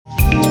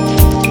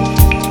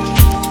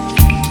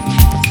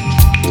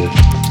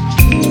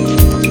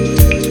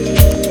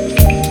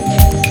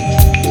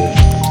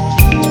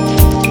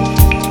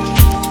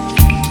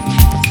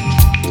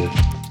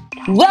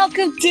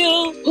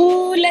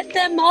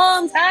them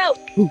moms out.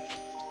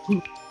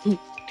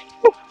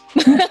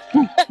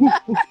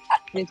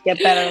 Need to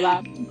get better at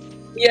that.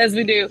 Yes,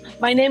 we do.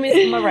 My name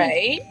is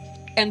Marae,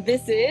 and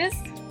this is,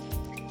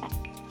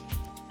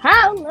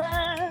 Howler.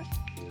 I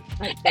don't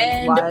know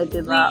and why I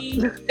did we, that.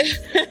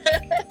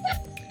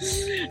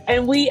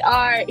 and we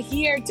are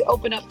here to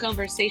open up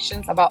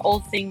conversations about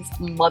all things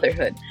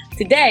motherhood.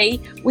 Today,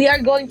 we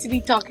are going to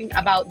be talking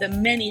about the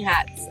many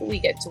hats we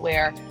get to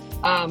wear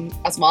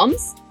as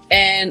moms,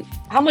 and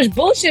how much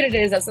bullshit it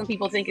is that some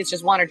people think it's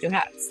just one or two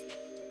hats.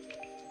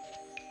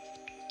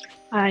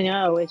 I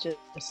know, it's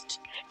just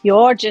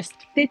you're just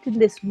fit in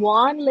this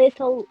one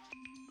little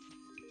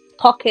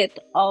pocket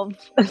of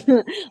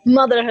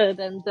motherhood,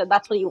 and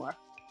that's what you are,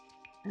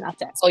 and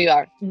that's it. So you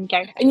are.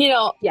 Okay. And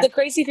Yeah. the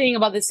crazy thing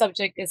about this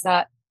subject is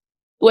that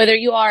whether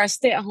you are a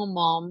stay-at-home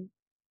mom,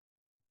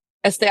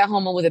 a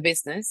stay-at-home mom with a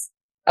business,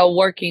 a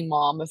working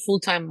mom, a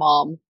full-time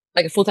mom,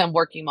 like a full-time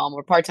working mom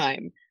or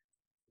part-time,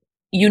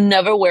 you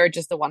never wear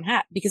just the one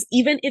hat. Because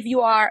even if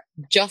you are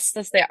just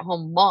a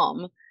stay-at-home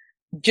mom,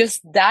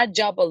 just that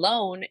job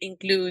alone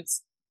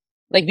includes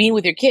like being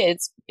with your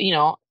kids,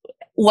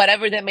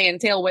 whatever that may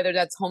entail, whether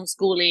that's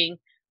homeschooling,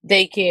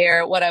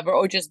 daycare, whatever,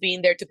 or just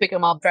being there to pick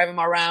them up, drive them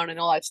around and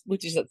all that,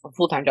 which is a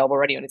full-time job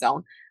already on its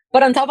own.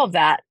 But on top of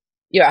that,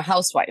 you're a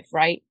housewife,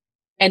 right?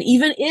 And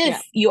even Yeah.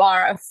 if you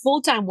are a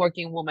full-time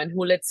working woman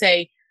who, let's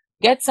say,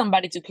 get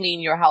somebody to clean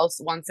your house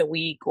once a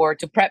week or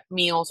to prep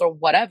meals or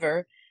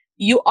whatever,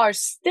 you are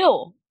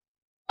still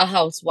a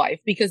housewife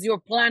because you're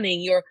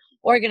planning, you're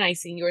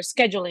organizing, you're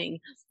scheduling,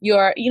 you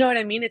know what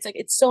I mean? It's like,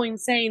 it's so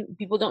insane.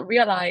 People don't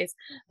realize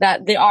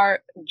that there are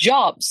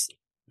jobs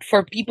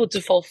for people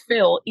to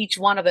fulfill each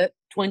one of the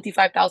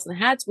 25,000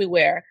 hats we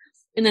wear.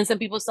 And then some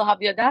people still have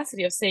the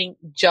audacity of saying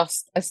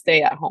just a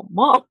stay at home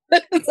mom.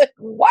 It's like,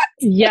 what?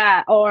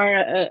 Yeah,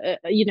 or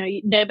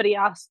nobody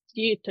asked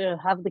you to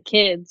have the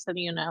kids,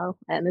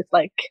 and it's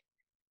like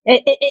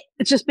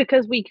it's just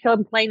because we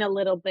complain a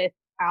little bit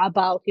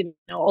about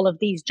all of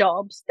these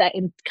jobs that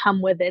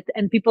come with it,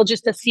 and people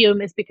just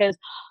assume it's because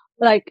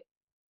like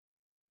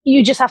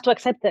you just have to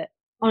accept it.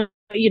 Or,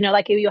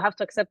 like you have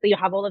to accept that you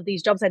have all of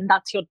these jobs and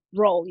that's your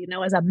role.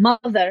 As a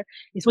mother,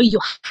 is what you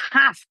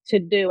have to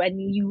do,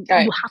 and you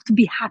Right. have to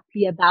be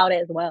happy about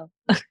it as well.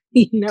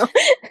 you know,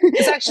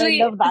 It's I actually,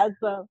 love that.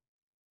 So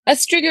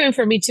that's triggering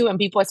for me too. And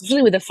people,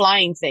 especially with the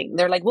flying thing,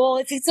 they're like, well,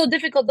 it's so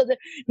difficult, but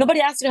nobody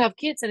asked you to have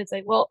kids. And it's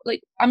like, well,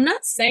 like, I'm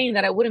not saying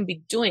that I wouldn't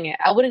be doing it.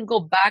 I wouldn't go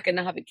back and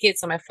not have a kid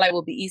so my flight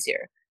will be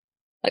easier.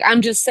 Like,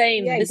 I'm just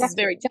saying yeah, that this is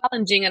exactly. very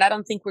challenging and I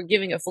don't think we're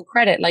giving it full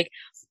credit. Like,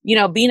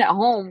 being at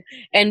home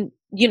and,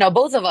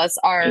 both of us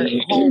are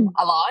home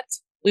a lot.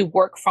 We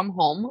work from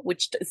home,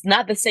 which is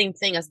not the same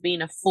thing as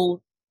being a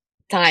full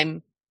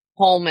time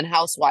home and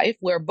housewife.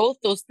 We're both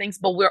those things,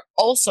 but we're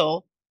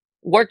also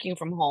working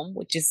from home,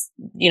 which is,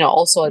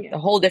 also a Yeah,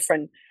 whole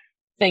different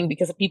thing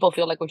because people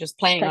feel like we're just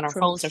playing on our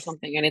phones or spectrums.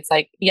 something. And it's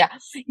like, yeah,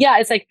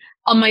 it's like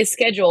on my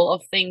schedule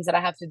of things that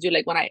I have to do.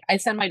 Like when I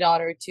send my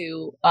daughter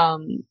to, I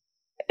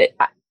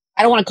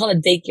don't want to call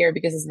it daycare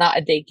because it's not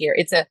a daycare.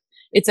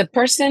 It's a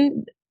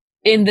person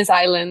in this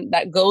island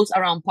that goes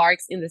around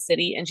parks in the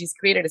city, and she's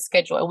created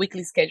a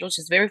weekly schedule.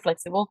 She's very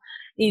flexible.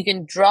 You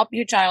can drop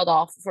your child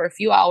off for a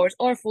few hours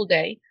or a full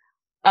day,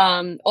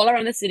 all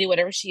around the city,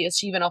 whatever she is.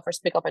 She even offers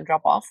pick up and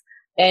drop off.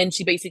 And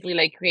she basically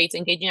like creates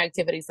engaging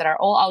activities that are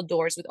all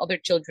outdoors with other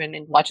children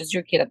and watches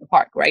your kid at the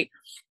park, right?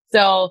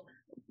 So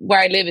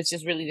where I live, it's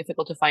just really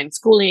difficult to find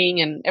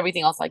schooling and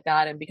everything else like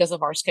that. And because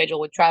of our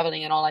schedule with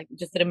traveling and all, like, it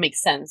just didn't make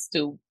sense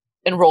to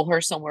enroll her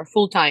somewhere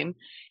full time.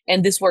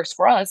 And this works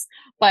for us.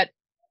 But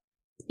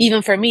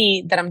even for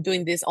me, that I'm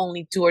doing this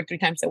only 2 or 3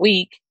 times a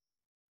week,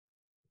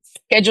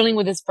 scheduling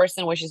with this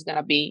person where she's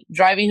gonna be,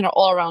 driving her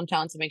all around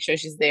town to make sure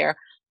she's there,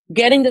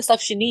 getting the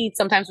stuff she needs.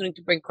 Sometimes we need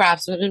to bring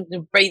crafts, we need to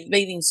bring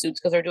bathing suits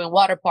because they're doing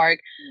water park.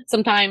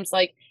 Sometimes,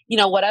 like,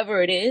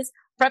 whatever it is,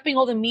 prepping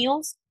all the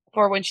meals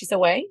for when she's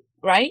away,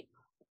 right?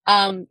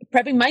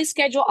 Prepping my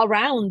schedule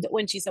around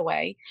when she's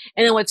away.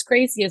 And then what's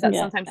crazy is that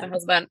Yeah,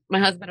 sometimes my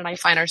husband and I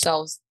find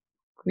ourselves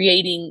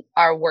creating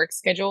our work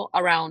schedule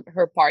around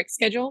her park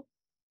schedule.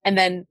 And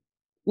then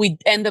we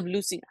end up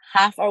losing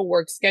half our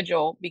work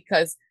schedule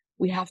because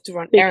we have to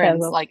run because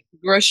errands of like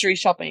grocery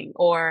shopping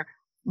or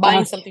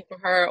buying uh, something for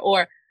her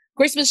or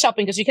Christmas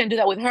shopping because you can't do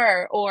that with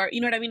her, or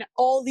you know what I mean?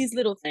 All these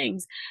little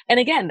things. And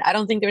again, I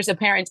don't think there's a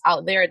parent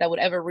out there that would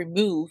ever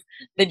remove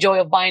the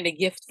joy of buying a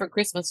gift for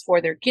Christmas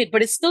for their kid,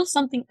 but it's still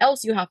something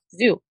else you have to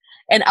do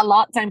and a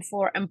lot of time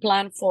for and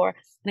plan for.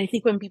 And I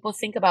think when people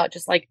think about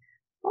just like,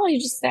 oh, you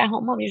just stay at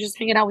home mom, you're just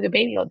hanging out with your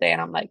baby all day.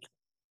 And I'm like,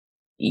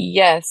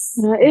 yes,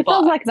 it feels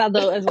but like that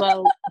though as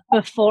well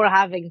before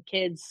having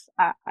kids.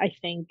 I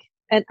think,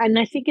 and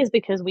I think it's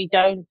because we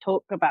don't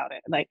talk about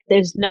it. Like,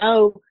 there's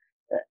no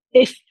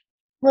if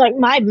like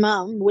my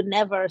mom would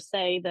never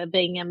say that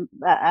being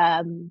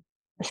a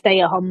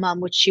stay-at-home mom,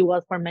 which she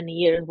was for many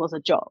years, was a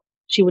job.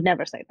 She would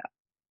never say that,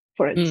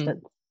 for mm,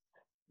 instance.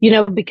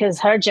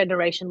 Because her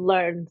generation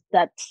learned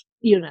that,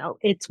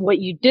 it's what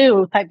you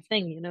do type of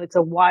thing. It's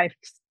a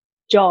wife's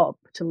job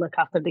to look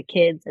after the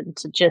kids and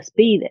to just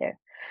be there.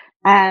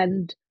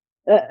 And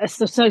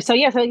so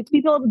yeah, so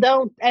people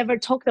don't ever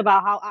talk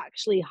about how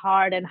actually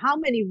hard and how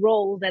many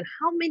roles and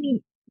how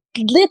many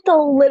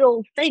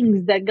little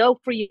things that go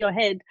through your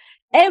head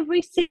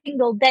every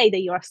single day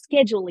that you are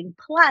scheduling,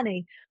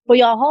 planning for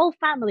your whole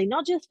family,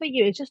 not just for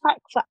you. It's just like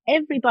for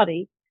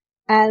everybody.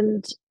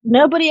 And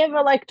nobody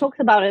ever like talks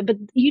about it. But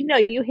you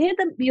hear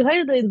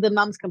the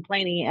moms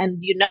complaining,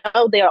 and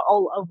they are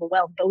all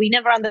overwhelmed, but we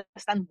never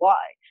understand why.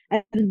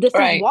 And this is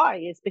Right. why,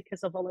 is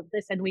because of all of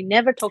this, and we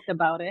never talked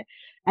about it.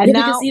 And Yeah,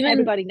 because now even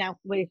everybody now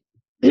we're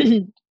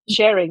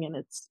sharing, and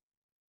it's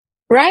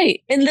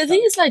right. And the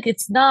thing is, like,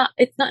 it's not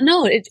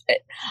no,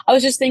 I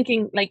was just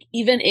thinking, like,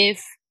 even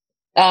if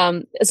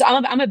so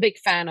I'm a big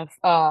fan of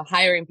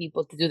hiring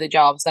people to do the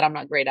jobs that I'm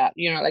not great at.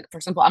 Like, for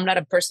example, I'm not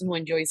a person who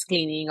enjoys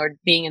cleaning or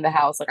being in the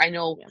house. Like, I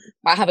know yeah.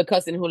 I have a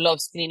cousin who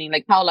loves cleaning.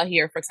 Like, Paula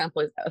here, for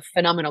example, is a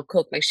phenomenal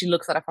cook. Like, she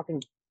looks at a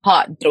fucking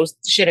pot and throws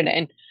shit in it,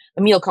 and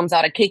a meal comes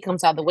out, a cake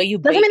comes out. The way you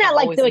Doesn't bake, mean I I'm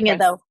like always doing it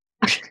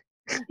impressed.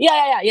 though.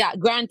 Yeah.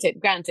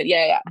 Granted.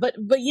 Yeah. But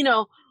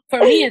for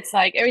me, it's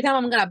like every time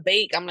I'm gonna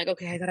bake, I'm like,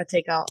 okay, I gotta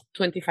take out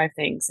 25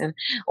 things and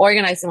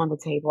organize them on the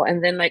table,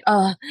 and then like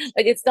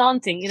it's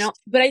daunting.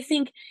 But I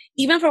think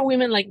even for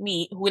women like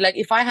me, who, like,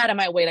 if I had it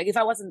my way, like if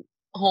I wasn't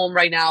home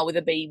right now with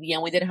a baby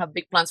and we didn't have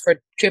big plans for a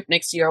trip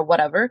next year or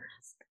whatever,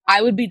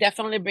 I would be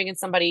definitely bringing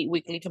somebody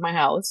weekly to my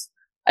house.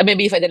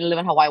 Maybe if I didn't live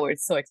in Hawaii where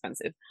it's so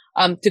expensive,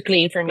 to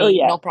clean for Oh me,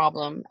 yeah. no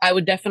problem. I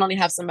would definitely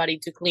have somebody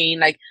to clean,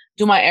 like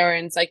do my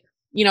errands, like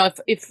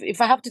if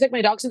I have to take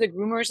my dogs to the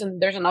groomers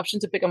and there's an option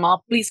to pick them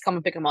up, please come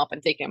and pick them up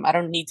and take him. I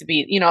don't need to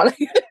be,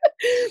 like,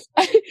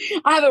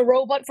 I have a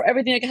robot for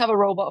everything I can have a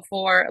robot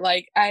for.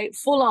 Like, I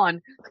full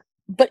on.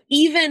 But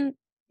even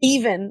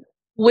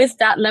with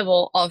that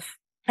level of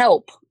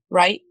help,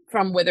 right?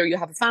 From whether you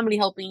have a family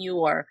helping you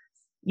or,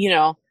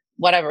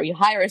 whatever, you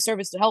hire a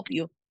service to help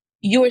you,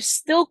 you are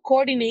still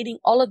coordinating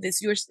all of this.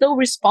 You're still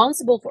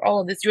responsible for all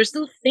of this. You're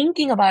still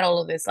thinking about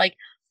all of this. Like,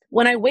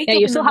 when I wake Yeah, up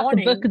you in the still have to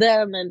book morning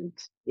them, and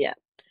yeah,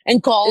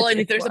 and call, and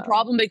if it's there's a wild.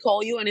 problem, they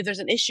call you, and if there's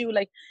an issue,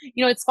 like,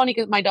 it's funny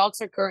because my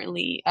dogs are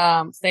currently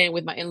staying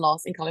with my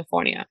in-laws in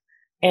California,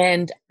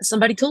 and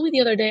somebody told me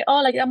the other day,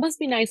 oh, like, that must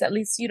be nice, at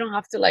least you don't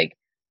have to, like,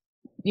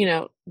 you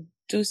know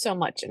do so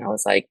much. And I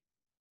was like,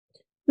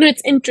 no,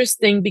 it's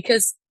interesting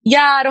because,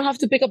 yeah, I don't have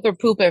to pick up their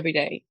poop every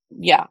day.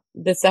 Yeah,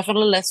 there's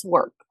definitely less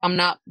work. I'm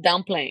not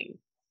downplaying,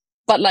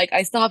 but, like,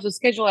 I still have to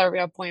schedule every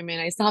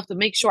appointment. I still have to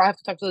make sure I have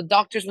to talk to the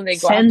doctors when they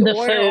go. I have Send to the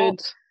order all,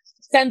 food.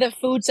 send the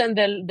food, send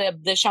the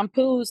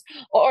shampoos,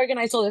 or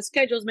organize all the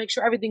schedules, make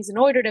sure everything's in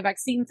order, the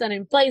vaccines are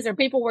in place, their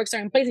paperwork's are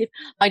in place. If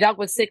my dog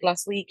was sick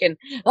last week, and,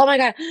 oh my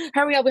God,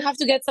 hurry up, we have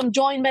to get some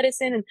joint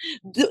medicine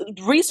and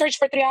research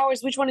for 3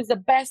 hours which one is the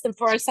best and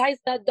for a size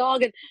that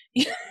dog, and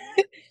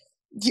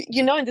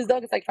and this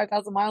dog is like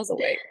 5,000 miles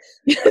away.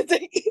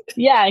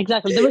 Yeah,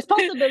 exactly. The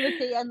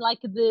responsibility and like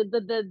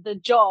the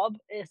job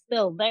is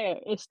still there.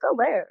 It's still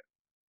there.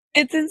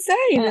 It's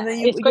insane. And then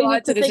It's you crazy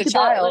add to to this think a that,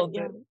 like, child.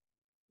 yeah,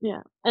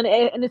 yeah,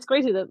 and it's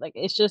crazy that like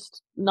it's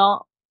just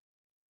not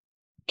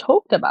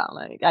talked about.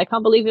 Like, I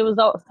can't believe it was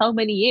so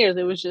many years.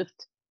 It was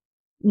just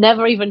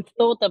never even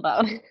thought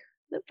about.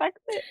 The fact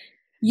that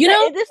you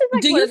know this is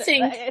like do you what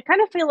think I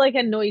kind of feel like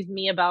annoys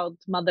me about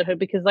motherhood,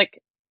 because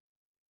like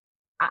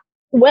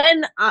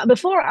when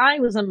before I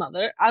was a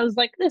mother, I was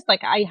like this,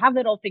 like I have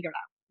it all figured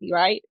out,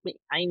 right?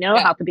 I know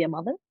yeah. how to be a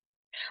mother.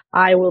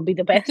 I will be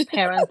the best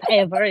parent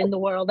ever in the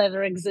world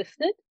ever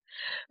existed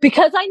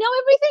because I know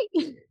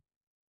everything.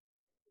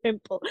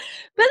 Simple. But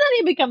then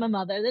you become a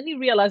mother, then you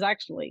realize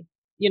actually,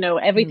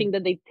 Mm. everything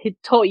that they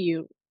taught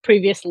you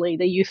previously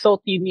that you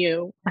thought you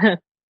knew,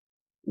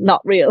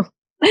 not real,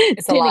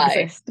 It's a didn't lie.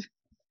 exist. Mhm.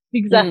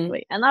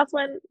 Exactly. And that's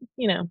when,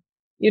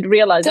 you'd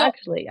realize So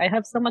actually I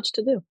have so much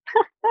to do.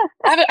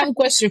 I have a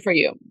question for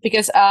you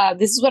because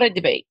this is what I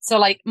debate. So,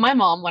 like, my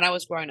mom, when I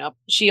was growing up,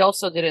 she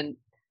also didn't.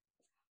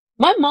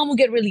 My mom would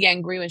get really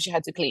angry when she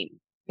had to clean.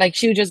 Like,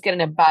 she would just get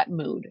in a bad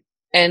mood.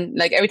 And,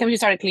 like, every time she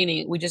started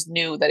cleaning, we just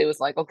knew that it was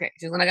like, okay,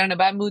 she's gonna get in a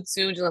bad mood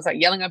soon. She's gonna start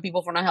yelling at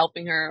people for not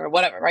helping her or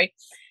whatever, right?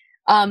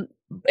 Um,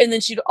 and then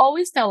she'd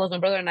always tell us, my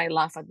brother and I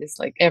laugh at this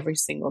like every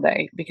single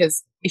day,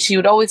 because she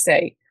would always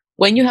say,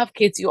 when you have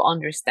kids, you'll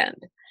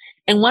understand.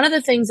 And one of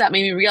the things that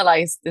made me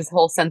realize this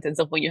whole sentence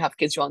of when you have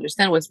kids, you'll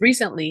understand was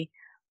recently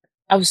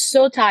I was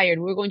so tired.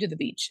 We were going to the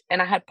beach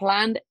and I had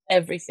planned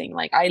everything.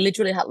 Like, I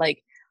literally had,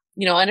 like,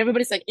 and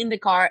everybody's like in the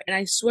car. And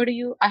I swear to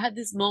you, I had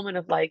this moment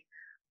of like,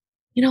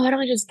 why don't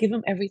I just give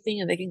them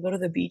everything and they can go to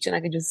the beach and I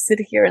can just sit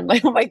here and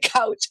lay on my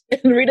couch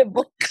and read a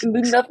book and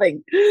do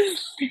nothing.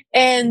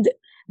 And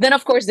then,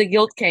 of course, the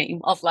guilt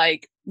came of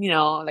like,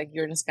 like,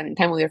 you're just spending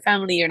time with your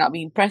family, you're not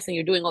being present,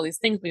 you're doing all these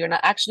things, but you're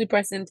not actually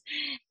present.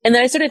 And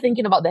then I started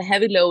thinking about the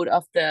heavy load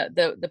of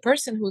the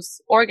person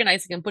who's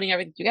organizing and putting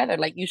everything together,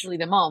 like usually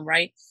the mom,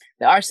 right?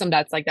 There are some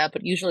dads like that,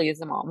 but usually it's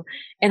the mom.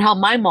 And how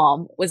my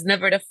mom was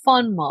never the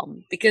fun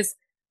mom because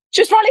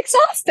she was probably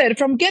exhausted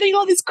from getting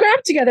all this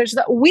crap together so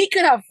that we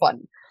could have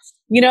fun.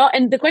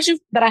 And the question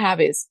that I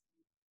have is,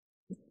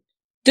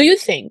 do you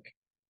think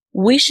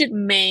we should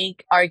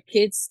make our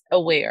kids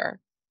aware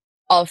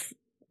of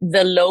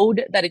the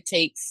load that it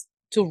takes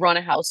to run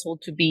a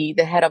household, to be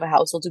the head of a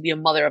household, to be a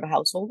mother of a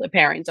household, a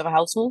parent of a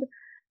household.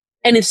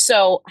 And if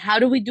so, how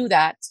do we do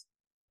that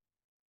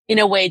in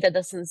a way that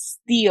doesn't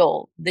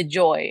steal the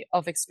joy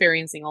of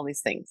experiencing all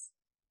these things?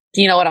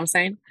 Do you know what I'm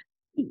saying?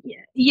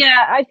 Yeah,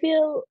 yeah, I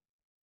feel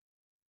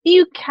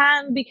you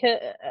can because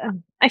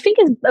I think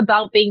it's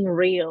about being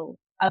real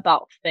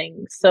about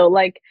things. So,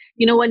 like,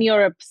 when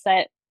you're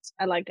upset,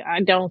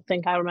 I don't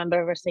think I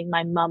remember ever seeing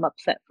my mom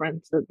upset, for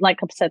instance,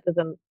 like upset as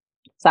in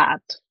sad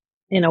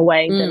in a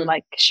way that Mm,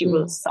 like she mm,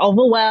 was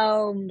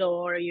overwhelmed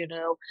or,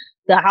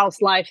 the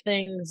house life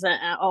things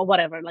or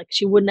whatever. Like,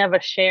 she would never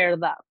share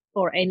that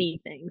or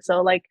anything.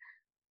 So, like,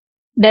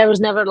 there was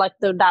never like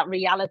that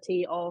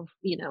reality of,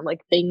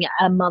 like being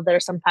a mother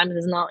sometimes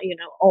is not,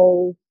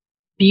 all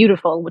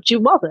beautiful, which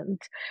it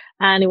wasn't,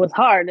 and it was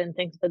hard and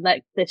things. But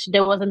like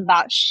there wasn't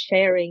that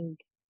sharing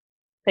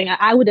thing.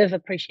 I would have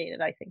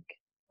appreciated, I think,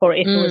 or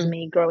if it was mm.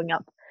 me growing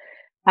up.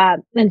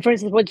 And for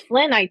instance, with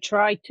Flynn, I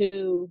try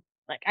to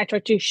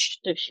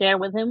share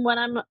with him when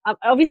I'm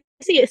obviously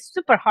it's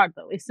super hard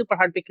though. It's super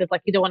hard because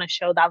like you don't want to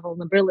show that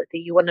vulnerability.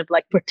 You want to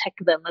like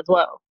protect them as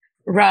well.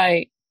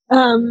 Right.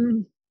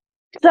 Um,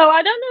 so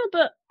I don't know,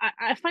 but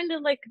I find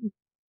it like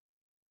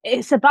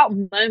it's about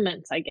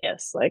moments, I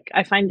guess. Like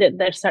I find that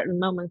there's certain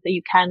moments that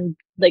you can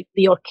like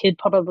your kid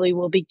probably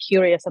will be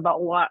curious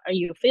about what are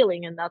you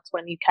feeling, and that's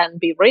when you can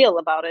be real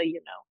about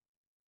it.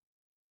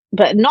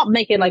 But not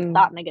make it like Mm.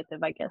 that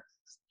negative, I guess.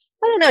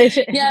 I don't know. It's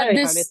Yeah, very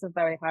hard. It's this a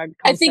very hard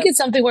I think concept. it's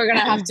something we're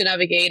gonna have to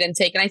navigate and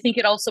take. And I think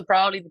it also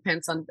probably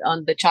depends on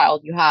the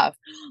child you have.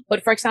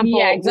 But for Yeah,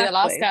 example, with exactly.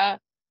 Alaska,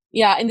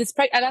 yeah, in this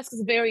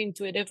Alaska's very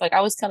intuitive. Like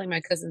I was telling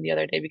my cousin the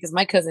other day, because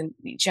my cousin,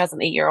 she has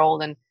an 8 year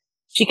old, and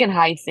she can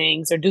hide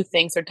things or do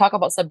things or talk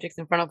about subjects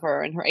in front of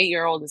her, and her 8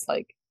 year old is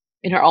like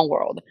in her own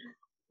world.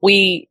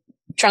 We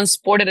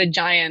transported a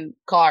giant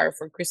car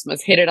for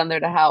Christmas, hid it under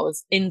the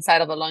house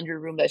inside of a laundry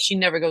room that she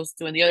never goes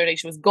to. And the other day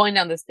she was going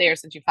down the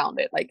stairs and she found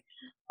it. Like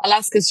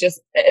Alaska's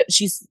just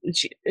she's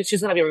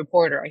gonna be a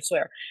reporter, I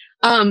swear.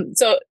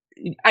 So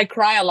I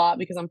cry a lot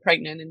because I'm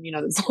pregnant, and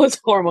there's always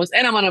hormones,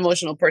 and I'm an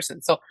emotional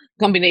person. So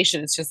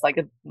combination is just like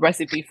a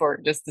recipe for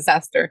just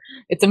disaster.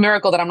 It's a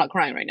miracle that I'm not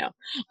crying right now.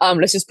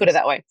 Let's just put it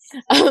that way.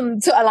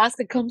 So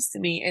Alaska comes to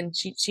me and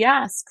she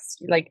asks,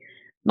 like,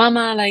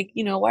 Mama, like,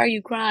 why are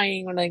you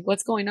crying? Or like,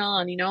 what's going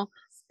on?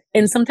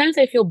 And sometimes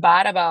I feel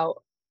bad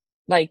about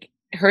like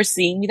her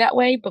seeing me that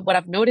way. But what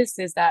I've noticed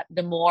is that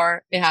the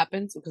more it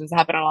happens, because it's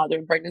happened a lot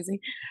during pregnancy,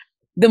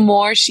 the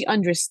more she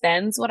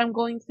understands what I'm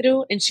going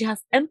through, and she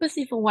has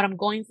empathy for what I'm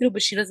going through,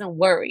 but she doesn't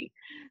worry.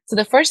 So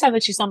the first time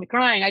that she saw me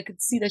crying, I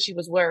could see that she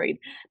was worried.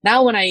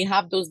 Now, when I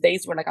have those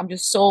days where like I'm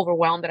just so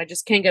overwhelmed that I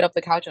just can't get off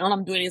the couch and all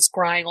I'm doing is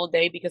crying all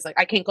day because like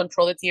I can't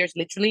control the tears,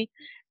 literally.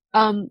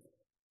 Um,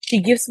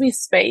 she gives me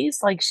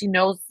space, like she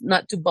knows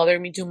not to bother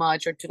me too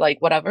much or to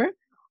like whatever,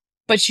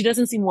 but she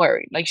doesn't seem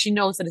worried. Like she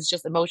knows that it's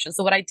just emotion.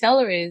 So what I tell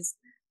her is,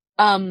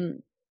 um,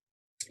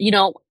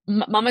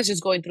 mama's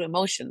just going through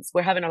emotions.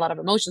 We're having a lot of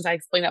emotions. I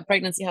explain that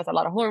pregnancy has a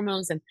lot of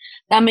hormones, and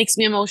that makes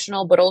me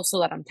emotional, but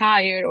also that I'm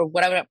tired or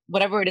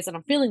whatever it is that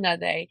I'm feeling that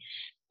day.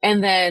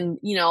 And then,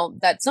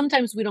 that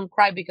sometimes we don't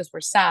cry because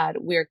we're sad.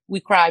 We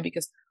cry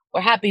because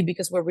we're happy,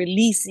 because we're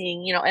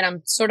releasing, and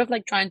I'm sort of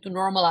like trying to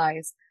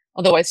normalize.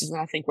 Otherwise, she's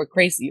gonna think we're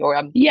crazy or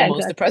I'm the Yeah,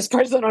 most exactly. depressed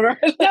person on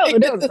earth. No, Like, no,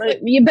 this is but, like,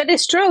 yeah, but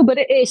it's true. But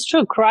it is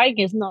true. Crying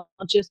is not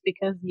just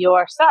because you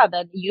are sad,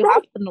 and you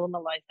have right. to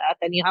normalize that,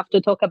 and you have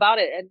to talk about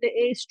it. And it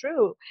is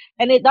true,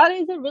 and that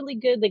is a really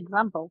good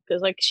example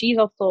because, like, she's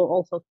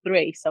also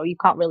 3, so you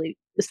can't really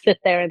sit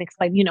there and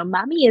explain.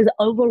 Mommy is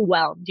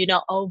overwhelmed.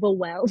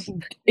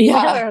 Overwhelmed. You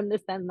Yeah. never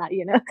understand that.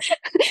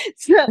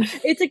 So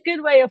it's a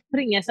good way of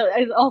putting it. So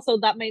it's also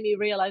that made me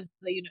realize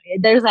that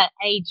there's an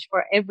age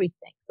for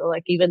everything. So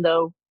like even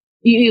though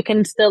you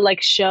can still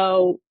like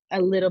show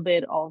a little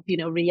bit of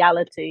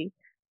reality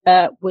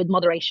with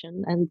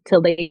moderation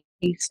until they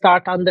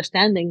start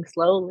understanding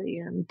slowly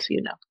and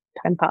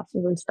time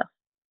passes and stuff.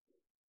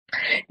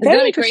 It's gonna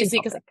Very be interesting crazy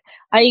because topic.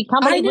 I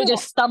can't I believe we know.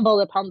 just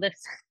stumbled upon this.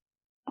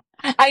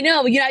 I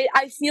know.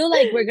 I feel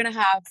like we're gonna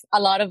have a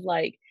lot of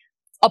like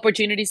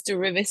opportunities to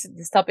revisit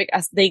this topic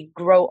as they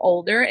grow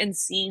older, and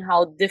seeing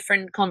how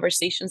different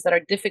conversations that are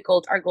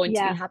difficult are going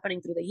to be Yeah,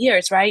 happening through the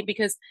years, right?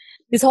 Because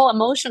this whole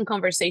emotion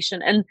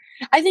conversation, and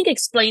I think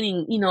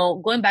explaining,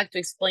 going back to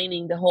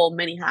explaining the whole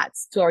many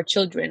hats to our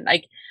children,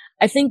 like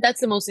I think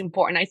that's the most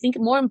important. I think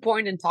more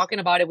important than talking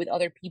about it with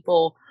other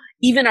people,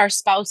 even our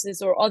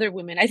spouses or other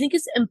women. I think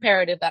it's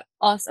imperative that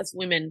us as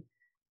women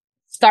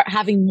start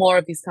having more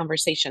of these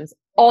conversations,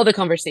 all the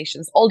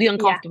conversations, all the yeah,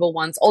 uncomfortable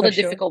ones, all for the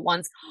sure. difficult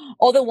ones,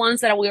 all the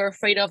ones that we are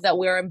afraid of, that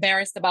we're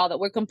embarrassed about, that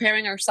we're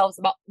comparing ourselves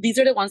about. These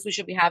are the ones we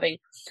should be having.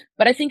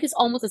 But I think it's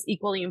almost as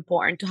equally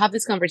important to have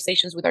these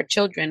conversations with our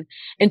children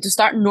and to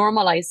start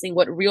normalizing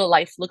what real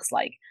life looks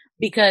like.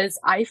 Because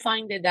I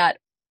find it that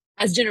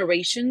as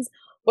generations,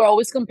 we're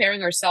always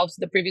comparing ourselves to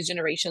the previous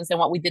generations and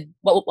what we did,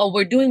 what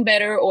we're doing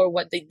better or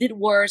what they did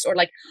worse, or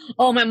like,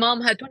 oh, my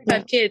mom had Yeah.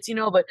 25 kids,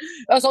 but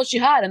that's all she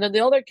had. And then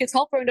the other kids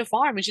helped her in the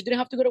farm and she didn't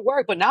have to go to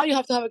work, but now you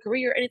have to have a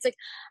career. And it's like,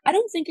 I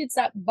don't think it's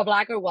that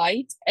black or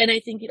white. And I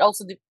think it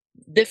also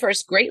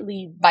differs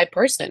greatly by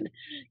person,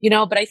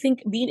 but I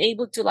think being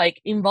able to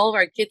like involve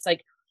our kids,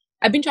 like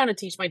I've been trying to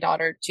teach my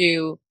daughter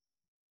to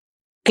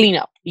clean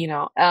up.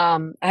 I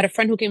had a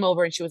friend who came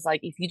over and she was like,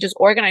 if you just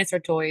organize her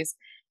toys,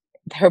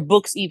 her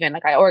books, even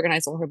like I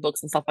organize all her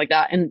books and stuff like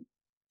that, and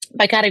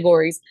by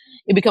categories,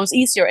 it becomes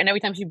easier. And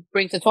every time she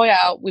brings a toy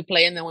out, we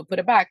play and then we put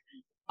it back.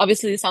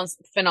 Obviously, this sounds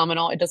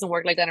phenomenal. It doesn't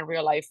work like that in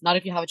real life. Not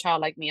if you have a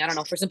child like me. I don't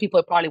know. For some people,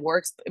 it probably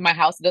works. In my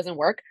house, it doesn't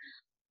work.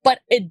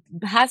 But it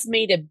has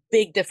made a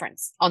big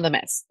difference on the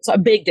mess. So a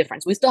big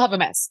difference. We still have a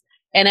mess.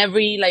 And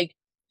every like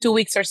 2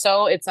 weeks or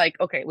so, it's like,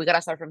 okay, we got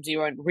to start from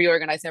zero and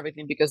reorganize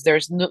everything because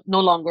there's no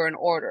longer an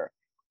order.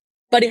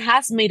 But it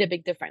has made a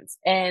big difference.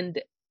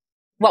 And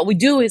what we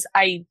do is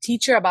I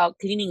teach her about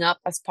cleaning up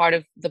as part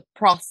of the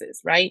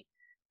process, right?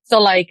 So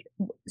like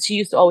she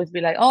used to always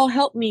be like, "Oh,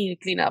 help me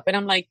clean up," and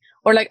I'm like,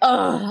 or like,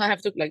 "Oh, I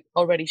have to," like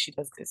already she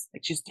does this.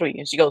 Like she's 3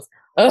 and she goes,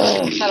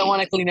 "Oh, I don't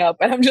want to clean up,"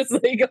 and I'm just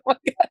like, "Oh my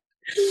god."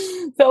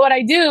 So what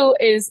I do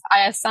is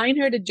I assign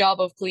her the job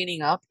of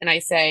cleaning up, and I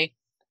say,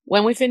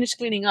 when we finish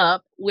cleaning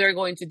up, we're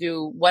going to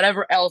do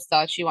whatever else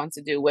that she wants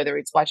to do, whether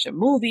it's watch a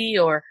movie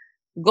or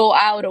go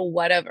out or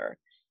whatever.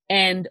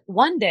 And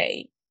one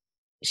day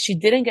she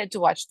didn't get to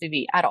watch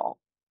TV at all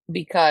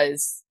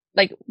because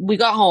like we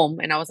got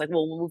home and I was like,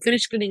 well, when we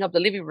finish cleaning up the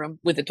living room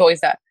with the toys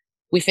that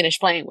we finished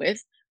playing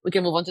with, we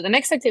can move on to the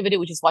next activity,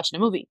 which is watching a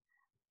movie.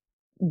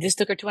 This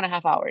took her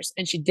 2.5 hours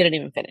and she didn't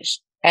even finish.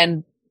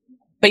 And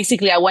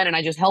basically I went and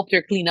I just helped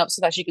her clean up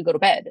so that she could go to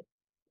bed,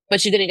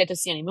 but she didn't get to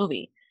see any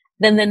movie.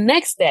 Then the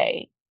next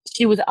day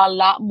she was a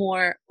lot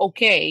more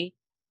okay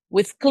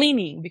with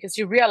cleaning because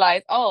she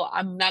realized, oh,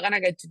 I'm not going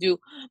to get to do,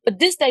 but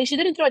this day she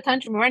didn't throw a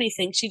tantrum or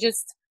anything.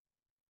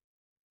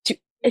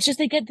 It's just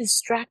they get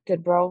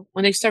distracted, bro,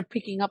 when they start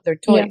picking up their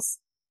Yeah. toys.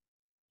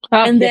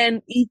 Oh, And yeah.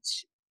 then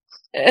each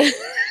And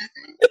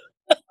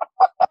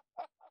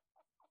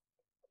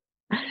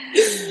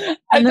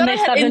then thought they I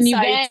had start a new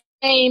insight.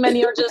 game, and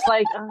you're just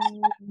like,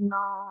 oh no.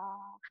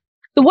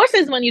 The worst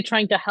is when you're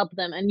trying to help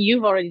them and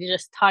you've already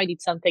just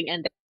tidied something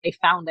and they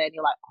found it and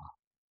you're like, oh,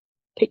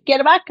 pick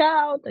it back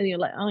out. And you're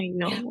like, oh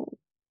no.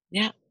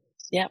 Yeah.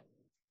 Yeah.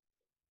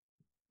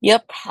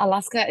 Yep.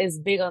 Alaska is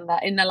big on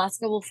that. In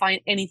Alaska, we'll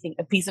find anything,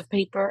 a piece of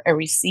paper, a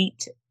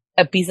receipt,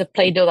 a piece of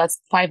Play-Doh that's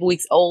 5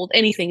 weeks old,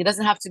 anything. It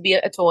doesn't have to be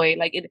a toy.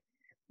 Like it,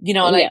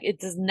 Yeah. like it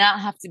does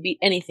not have to be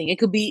anything. It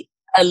could be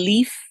a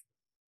leaf,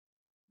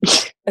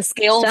 a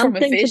scale from a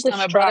Something to fish that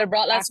my brother distract.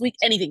 brought last week,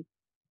 anything,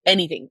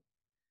 anything.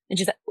 And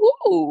she's like,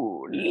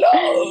 ooh,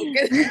 look.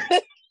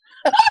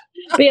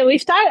 But yeah,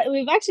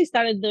 we've actually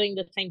started doing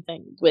the same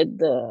thing with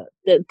the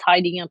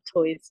tidying up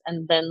toys,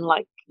 and then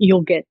like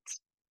you'll get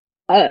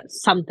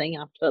something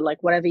after,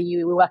 like whatever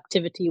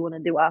activity you want to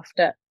do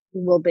after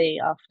will be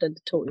after the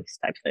toys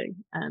type thing,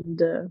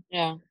 and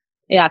Yeah.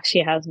 it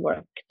actually has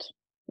worked.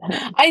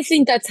 I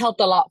think that's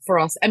helped a lot for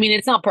us. I mean,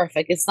 it's not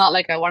perfect. It's not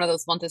like one of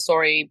those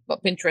Montessori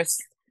Pinterest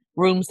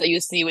rooms that you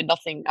see with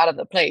nothing out of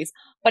the place,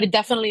 but it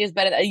definitely is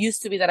better. It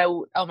used to be that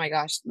oh my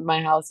gosh,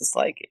 my house is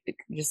like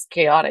just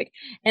chaotic.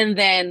 And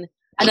then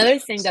another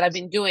thing that I've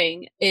been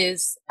doing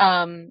is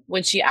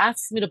when she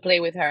asks me to play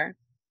with her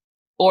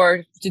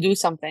or to do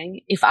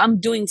something, if I'm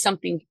doing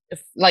something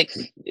like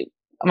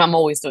I'm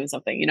always doing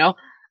something, I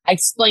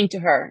explain to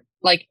her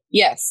like,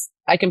 yes,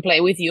 I can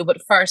play with you,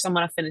 but first I'm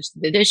going to finish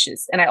the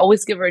dishes. And I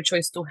always give her a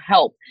choice to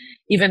help,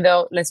 even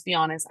though, let's be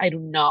honest, I do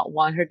not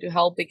want her to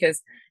help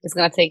because it's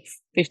going to take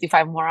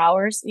 55 more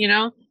hours,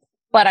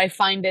 but I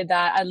find it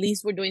that at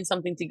least we're doing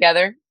something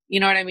together. You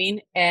know what I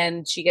mean?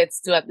 And she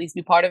gets to at least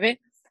be part of it.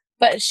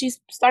 But she's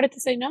started to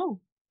say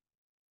no.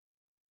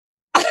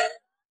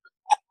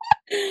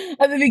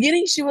 At the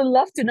beginning, she would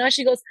love to. Now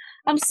she goes,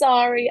 I'm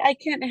sorry, I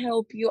can't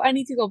help you. I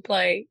need to go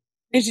play.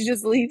 And she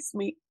just leaves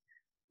me.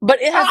 But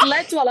it has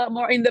led to a lot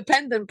more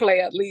independent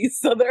play, at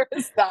least. So there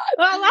is that.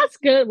 Well, that's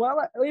good.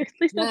 Well, at least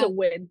there's Yeah. a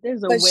win.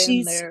 There's a But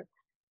win there.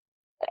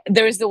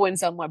 there is the win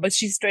somewhere. But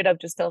she straight up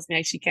just tells me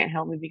like, she can't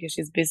help me because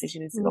she's busy. She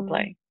needs to go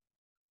play.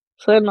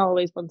 Flynn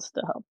always wants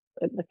to help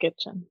in the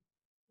kitchen.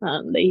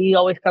 And he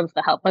always comes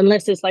to help,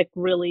 unless it's like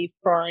really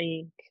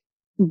frying,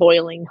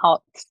 boiling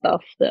hot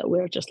stuff that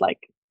we're just like,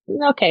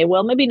 okay,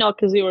 well, maybe not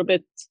because you were a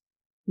bit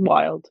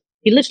wild.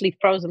 He literally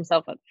throws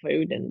himself at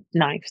food and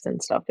knives and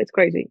stuff. It's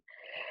crazy.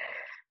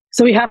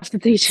 So we have to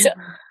teach him.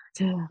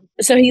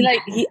 So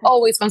he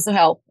always wants to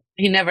help.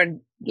 He never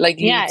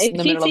leaves in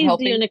the middle of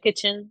helping. You in the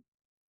kitchen.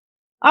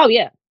 Oh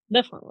yeah,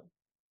 definitely.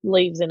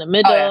 Leaves in the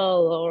middle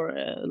or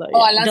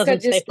Alaska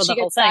doesn't stay for the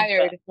whole thing.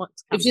 Tired.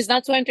 If she's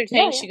not too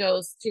entertained, she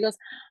goes,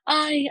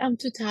 I'm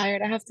too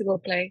tired. I have to go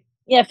play.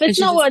 Yeah, if it's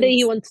not what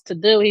he wants to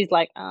do, he's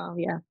like, oh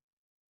yeah.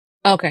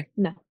 Okay.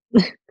 No.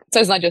 So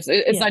it's not just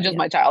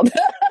my child.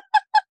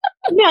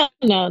 No.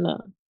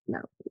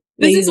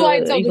 This is why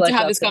it's so good to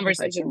have these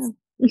conversations.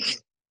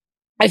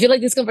 I feel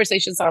like these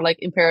conversations are like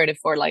imperative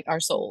for like our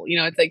soul.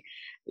 It's like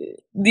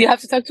you have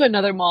to talk to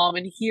another mom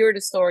and hear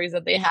the stories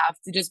that they have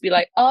to just be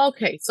like, oh,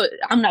 okay, so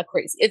I'm not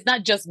crazy. It's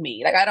not just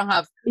me. Like I don't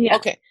have. Yeah.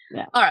 Okay,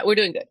 Yeah. all right, we're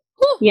doing good.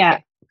 Whew, Yeah.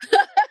 okay.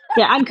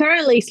 Yeah, I'm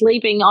currently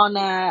sleeping on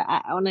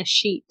a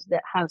sheet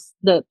that has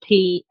the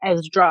pee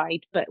as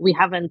dried, but we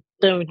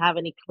don't have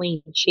any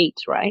clean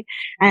sheets, right?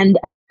 And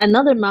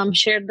another mom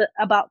shared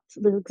about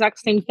the exact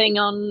same thing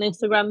on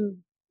Instagram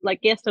like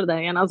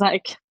yesterday, and I was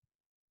like,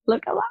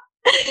 "Look at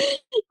that!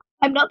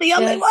 I'm not the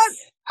only one."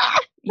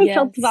 Yes, I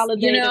felt yes.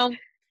 validated.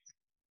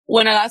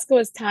 When Alaska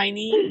was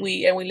tiny,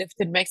 we lived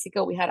in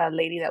Mexico, we had a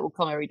lady that would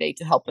come every day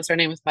to help us. Her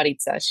name is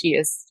Maritza. She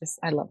is just,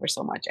 I love her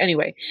so much.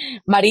 Anyway,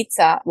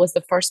 Maritza was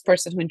the first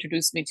person who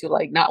introduced me to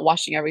like not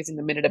washing every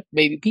single minute of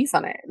baby pees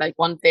on it. Like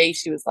one day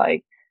she was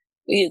like,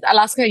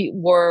 Alaska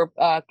wore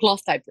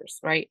cloth diapers,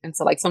 right? And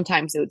so like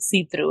sometimes it would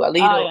see through a Oh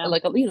little, yeah,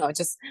 like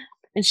just,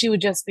 and she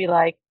would just be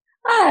like,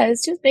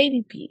 it's just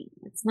baby pee.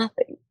 It's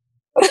nothing.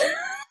 oh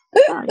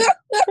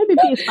yeah. Baby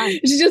pee is fine.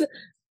 she just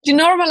she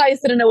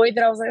normalized it in a way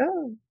that I was like,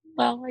 oh,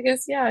 well, I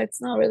guess yeah,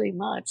 it's not really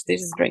much. They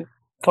just drink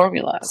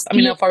formula. It's I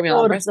mean, not formula,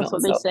 pure. breast That's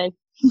milk. what they So say.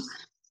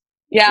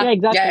 yeah, Yeah, yeah,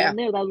 exactly. yeah. When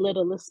they're that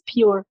little, it's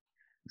pure.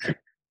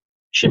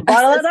 Should As,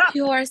 bottle it as up.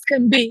 pure as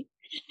can be.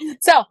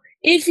 So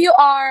if you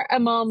are a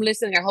mom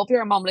listening, I hope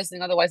you're a mom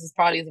listening. Otherwise, it's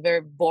probably a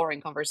very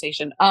boring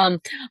conversation.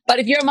 But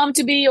if you're a mom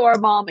to be or a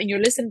mom and you're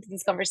listening to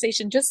this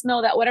conversation, just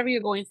know that whatever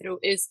you're going through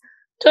is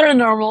totally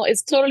normal.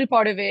 It's totally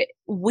part of it,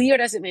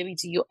 weird as it may be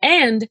to you,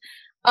 and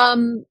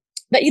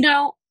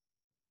that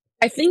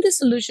I think the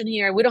solution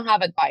here, we don't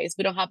have advice.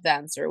 We don't have the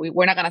answer.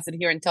 We're not going to sit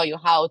here and tell you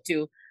how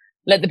to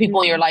let the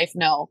people in your No. life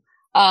know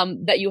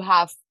that you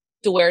have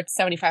to wear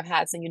 75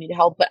 hats and you need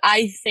help. But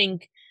I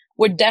think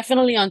we're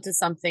definitely onto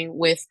something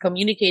with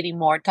communicating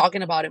more,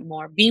 talking about it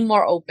more, being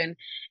more open,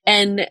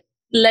 and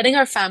letting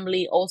our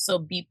family also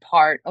be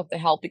part of the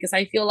help. Because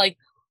I feel like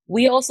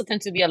we also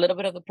tend to be a little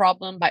bit of the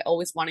problem by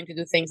always wanting to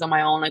do things on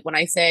my own. Like when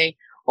I say,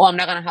 oh, I'm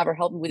not going to have her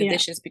help me with the Yeah.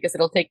 dishes because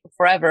it'll take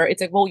forever.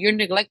 It's like, well, you're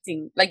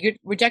neglecting, like you're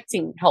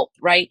rejecting help,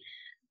 right?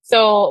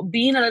 So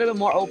being a little bit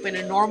more open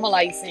and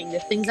normalizing the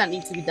things that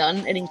need to be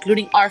done and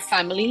including our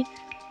family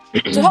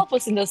to help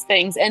us in those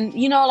things. And,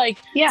 like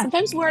Yeah.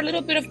 sometimes we're a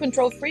little bit of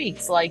control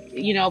freaks. Like,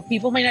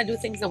 people may not do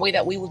things the way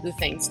that we will do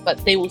things,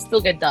 but they will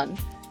still get done.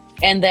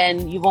 And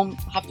then you won't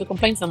have to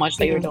complain so much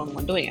that you're Yeah. the only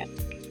one doing it.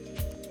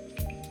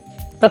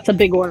 That's a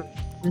big one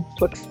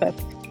to accept.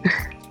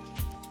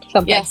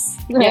 Sometimes. Yes,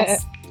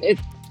 yes.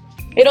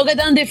 It'll get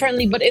done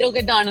differently, but it'll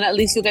get done, and at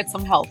least you'll get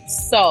some help.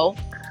 So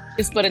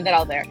just putting that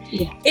out there.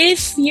 Yeah.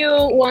 If you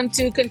want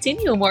to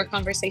continue more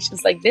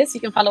conversations like this,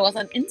 you can follow us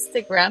on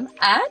Instagram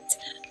at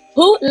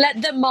Who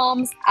Let the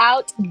Moms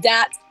Out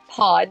Dat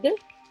Pod.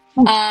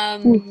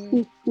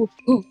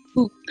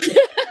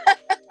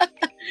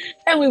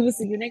 And we will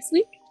see you next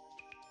week.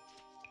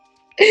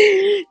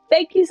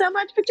 Thank you so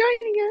much for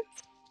joining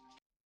us.